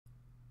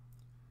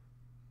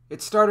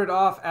It started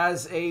off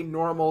as a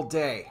normal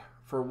day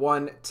for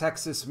one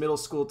Texas middle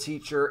school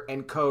teacher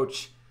and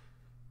coach.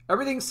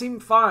 Everything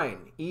seemed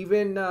fine,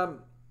 even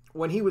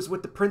when he was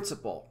with the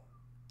principal.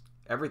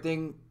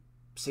 Everything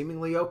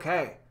seemingly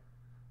okay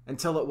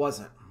until it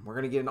wasn't. We're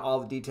going to get into all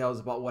the details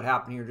about what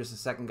happened here in just a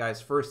second,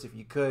 guys. First, if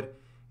you could,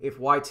 if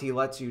YT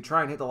lets you,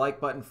 try and hit the like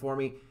button for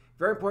me.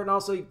 Very important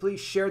also, you please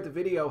share the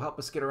video, help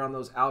us get around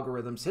those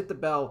algorithms. Hit the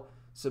bell,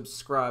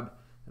 subscribe,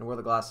 and wear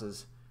the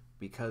glasses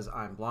because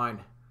I'm blind.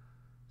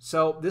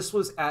 So this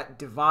was at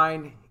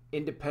Devine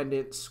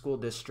Independent School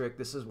District.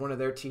 This is one of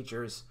their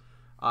teachers.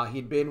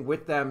 He'd been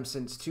with them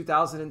since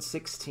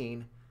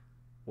 2016,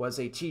 was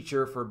a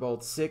teacher for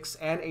both 6th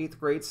and 8th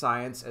grade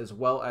science, as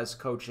well as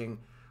coaching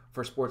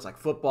for sports like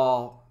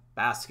football,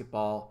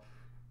 basketball,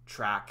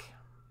 track.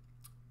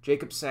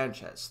 Jacob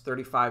Sanchez,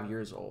 35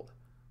 years old,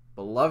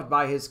 beloved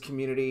by his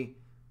community,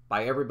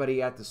 by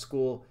everybody at the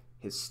school,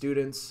 his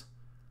students.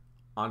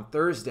 On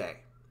Thursday,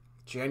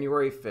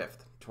 January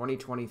 5th,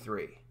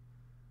 2023,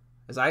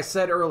 as I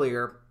said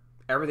earlier,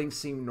 everything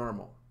seemed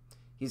normal.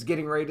 He's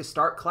getting ready to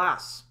start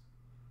class.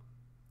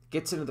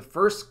 Gets into the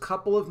first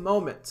couple of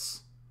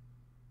moments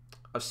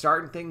of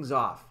starting things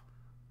off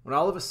when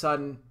all of a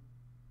sudden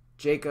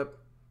Jacob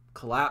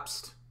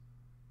collapsed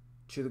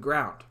to the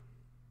ground.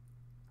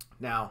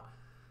 Now,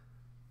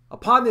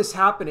 upon this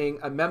happening,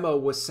 a memo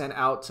was sent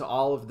out to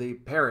all of the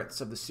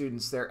parents of the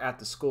students there at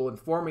the school,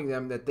 informing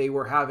them that they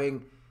were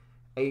having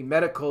a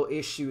medical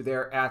issue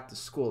there at the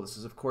school. This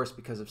is, of course,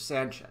 because of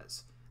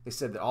Sanchez. They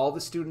said that all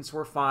the students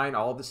were fine,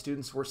 all the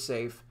students were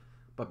safe,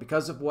 but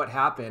because of what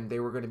happened,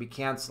 they were going to be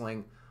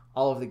canceling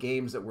all of the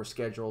games that were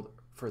scheduled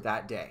for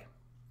that day.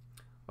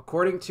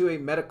 According to a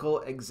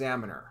medical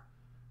examiner,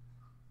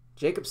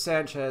 Jacob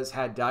Sanchez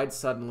had died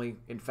suddenly,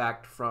 in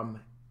fact, from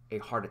a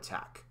heart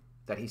attack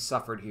that he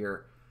suffered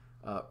here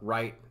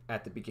right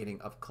at the beginning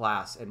of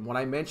class. And when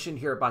I mentioned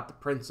here about the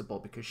principal,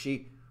 because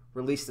she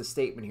released a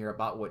statement here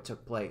about what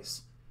took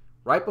place,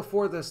 right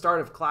before the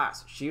start of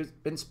class, she has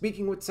been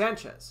speaking with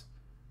Sanchez.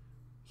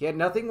 He had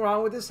nothing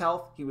wrong with his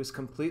health. He was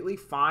completely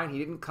fine. He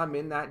didn't come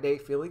in that day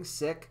feeling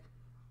sick.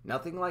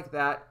 Nothing like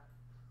that.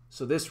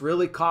 So this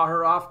really caught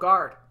her off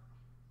guard.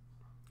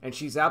 And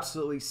she's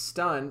absolutely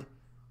stunned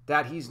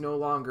that he's no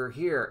longer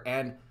here.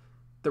 And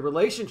the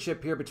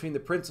relationship here between the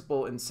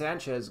principal and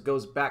Sanchez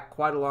goes back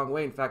quite a long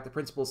way. In fact, the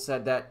principal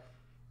said that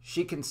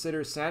she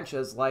considers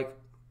Sanchez like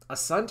a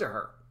son to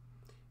her.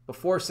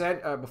 Before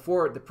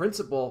the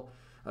principal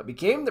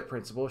became the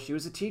principal, she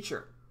was a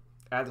teacher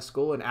at the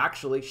school. And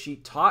actually, she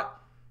taught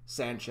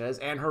Sanchez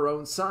and her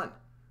own son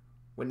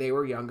when they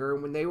were younger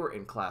and when they were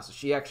in classes.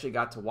 She actually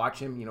got to watch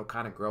him,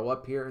 kind of grow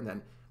up here and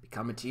then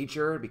become a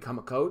teacher, become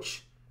a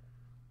coach.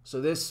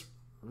 So this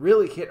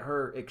really hit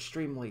her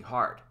extremely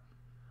hard,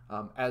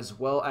 as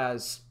well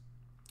as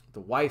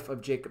the wife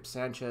of Jacob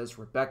Sanchez,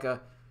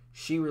 Rebecca.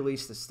 She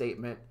released a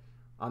statement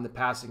on the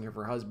passing of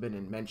her husband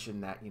and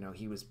mentioned that,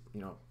 he was,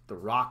 the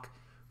rock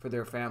for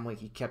their family.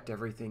 He kept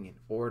everything in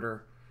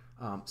order.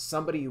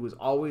 Somebody who was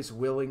always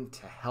willing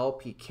to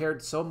help. He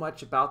cared so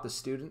much about the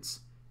students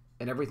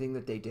and everything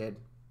that they did.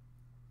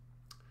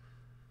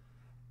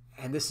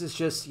 And this is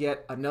just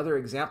yet another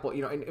example.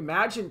 And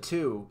imagine,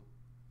 too,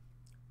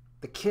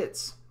 the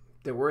kids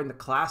that were in the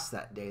class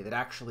that day that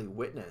actually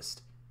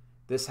witnessed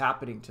this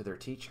happening to their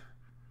teacher.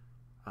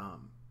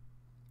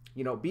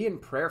 Be in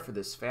prayer for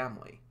this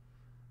family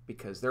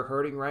because they're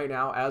hurting right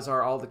now, as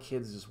are all the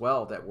kids as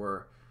well that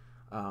were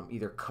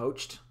either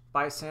coached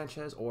by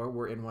Sanchez or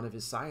were in one of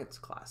his science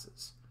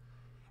classes.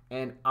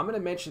 And I'm going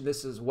to mention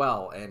this as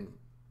well. And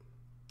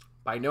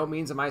by no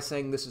means am I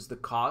saying this is the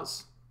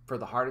cause for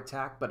the heart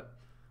attack, but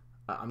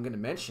I'm going to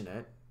mention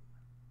it,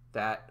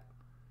 that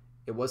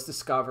it was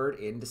discovered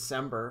in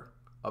December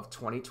of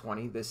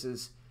 2020. This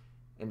is,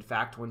 in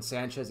fact, when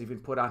Sanchez even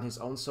put on his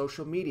own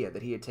social media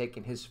that he had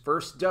taken his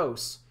first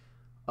dose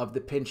of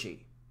the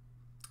Pinchy.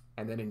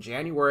 And then in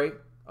January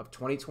of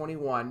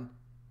 2021,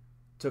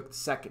 took the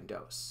second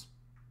dose.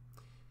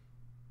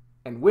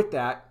 And with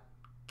that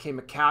came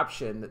a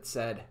caption that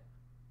said,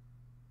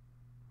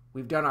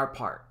 "We've done our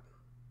part."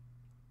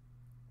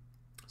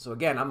 So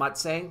again, I'm not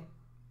saying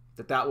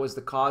that that was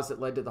the cause that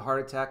led to the heart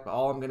attack, but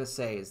all I'm going to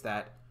say is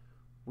that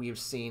we have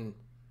seen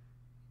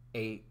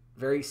a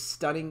very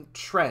stunning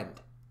trend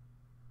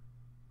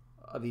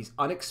of these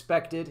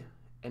unexpected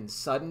and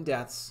sudden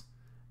deaths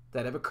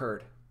that have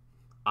occurred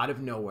out of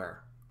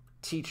nowhere.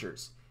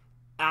 Teachers,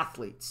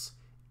 athletes,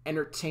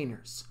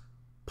 entertainers,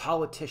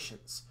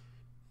 politicians.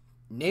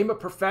 Name a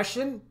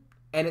profession,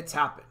 and it's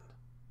happened.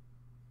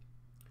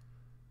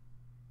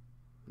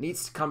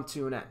 Needs to come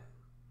to an end.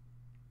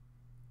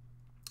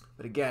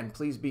 But again,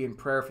 please be in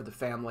prayer for the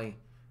family,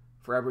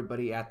 for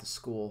everybody at the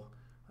school,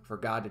 for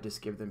God to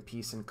just give them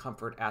peace and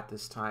comfort at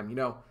this time.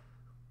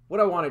 What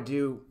I want to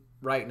do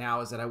right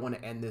now is that I want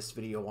to end this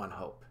video on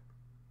hope,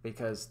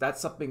 because that's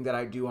something that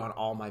I do on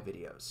all my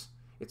videos.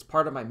 It's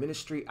part of my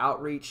ministry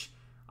outreach.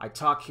 I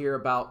talk here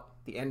about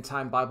the end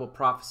time Bible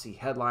prophecy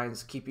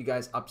headlines, keep you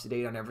guys up to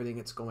date on everything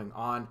that's going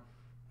on.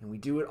 And we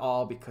do it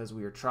all because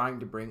we are trying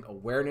to bring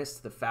awareness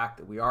to the fact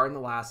that we are in the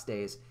last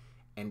days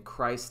and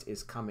Christ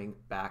is coming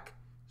back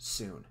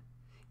soon.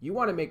 You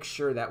want to make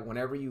sure that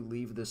whenever you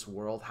leave this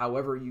world,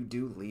 however you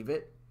do leave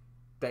it,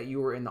 that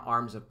you are in the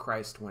arms of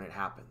Christ when it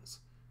happens.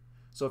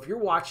 So if you're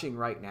watching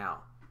right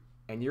now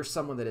and you're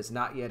someone that has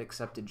not yet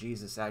accepted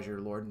Jesus as your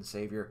Lord and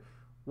Savior,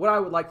 what I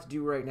would like to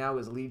do right now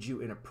is lead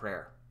you in a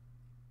prayer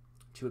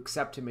to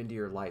accept him into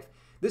your life.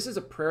 This is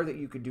a prayer that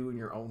you could do in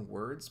your own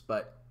words,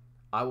 but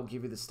I will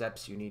give you the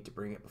steps you need to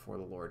bring it before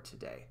the Lord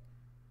today.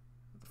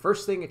 The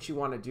first thing that you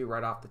want to do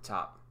right off the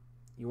top,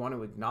 you want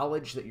to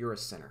acknowledge that you're a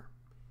sinner.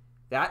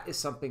 That is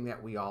something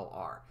that we all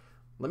are.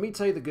 Let me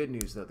tell you the good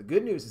news, though. The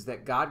good news is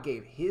that God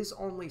gave his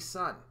only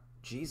Son,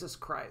 Jesus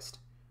Christ,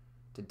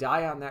 to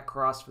die on that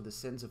cross for the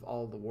sins of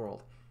all the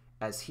world.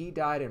 As he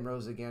died and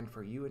rose again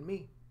for you and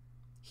me,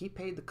 he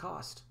paid the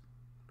cost.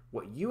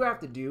 What you have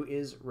to do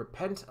is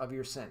repent of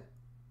your sin.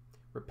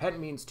 Repent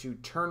means to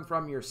turn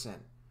from your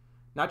sin.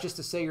 Not just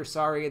to say you're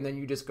sorry and then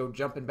you just go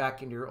jumping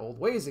back into your old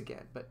ways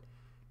again, but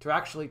to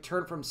actually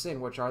turn from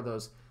sin, which are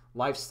those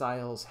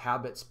lifestyles,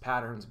 habits,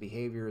 patterns,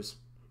 behaviors,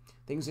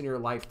 things in your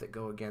life that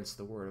go against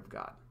the Word of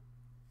God.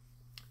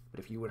 But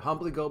if you would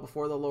humbly go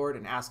before the Lord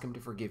and ask him to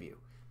forgive you,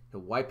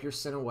 he'll wipe your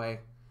sin away,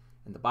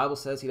 and the Bible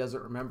says he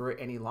doesn't remember it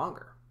any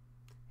longer.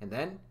 And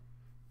then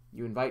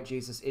you invite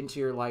Jesus into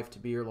your life to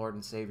be your Lord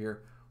and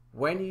Savior.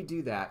 When you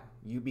do that,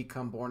 you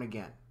become born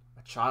again,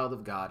 a child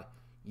of God.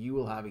 You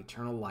will have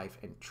eternal life.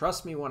 And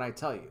trust me when I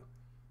tell you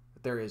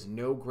that there is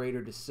no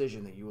greater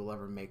decision that you will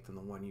ever make than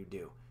the one you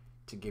do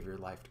to give your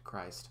life to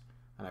Christ.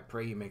 And I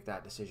pray you make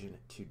that decision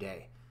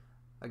today.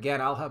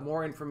 Again, I'll have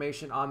more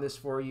information on this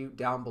for you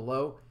down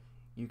below.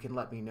 You can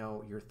let me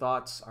know your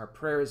thoughts. Our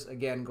prayers,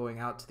 again, going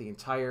out to the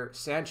entire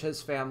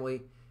Sanchez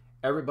family,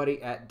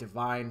 everybody at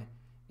Devine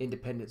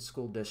Independent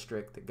School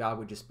District, that God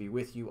would just be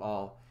with you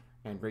all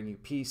and bring you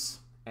peace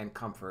and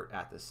comfort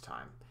at this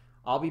time.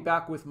 I'll be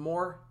back with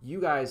more.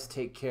 You guys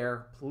take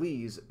care.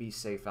 Please be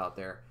safe out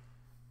there.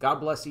 God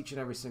bless each and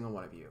every single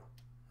one of you.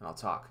 And I'll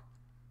talk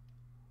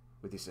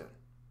with you soon.